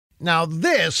Now,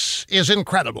 this is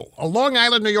incredible. A Long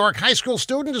Island, New York high school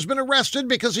student has been arrested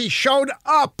because he showed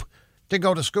up to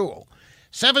go to school.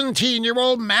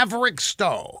 17-year-old Maverick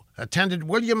Stowe attended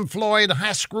William Floyd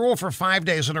High School for 5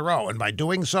 days in a row, and by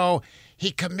doing so, he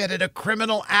committed a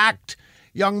criminal act.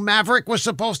 Young Maverick was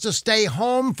supposed to stay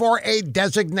home for a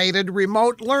designated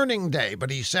remote learning day,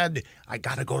 but he said, "I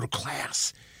gotta go to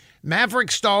class." Maverick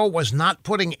Stowe was not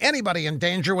putting anybody in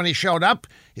danger when he showed up.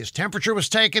 His temperature was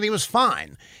taken. He was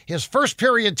fine. His first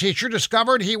period teacher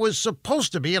discovered he was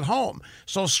supposed to be at home,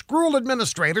 so school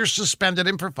administrators suspended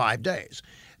him for 5 days.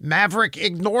 Maverick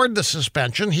ignored the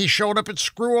suspension. He showed up at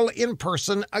school in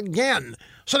person again,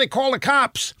 so they called the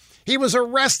cops. He was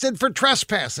arrested for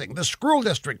trespassing, the school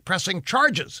district pressing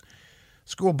charges.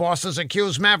 School bosses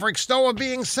accused Maverick Stowe of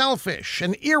being selfish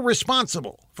and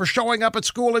irresponsible for showing up at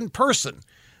school in person,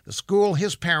 the school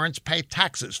his parents pay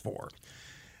taxes for.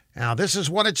 Now, this is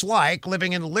what it's like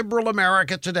living in liberal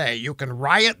America today. You can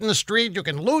riot in the street, you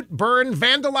can loot, burn,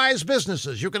 vandalize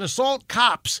businesses, you can assault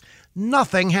cops.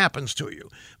 Nothing happens to you.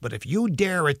 But if you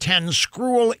dare attend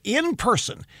school in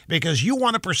person because you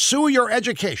want to pursue your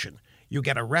education, you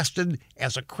get arrested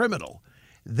as a criminal.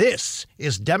 This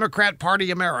is Democrat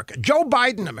Party America. Joe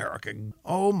Biden America.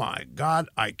 Oh, my God,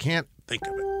 I can't think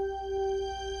of it.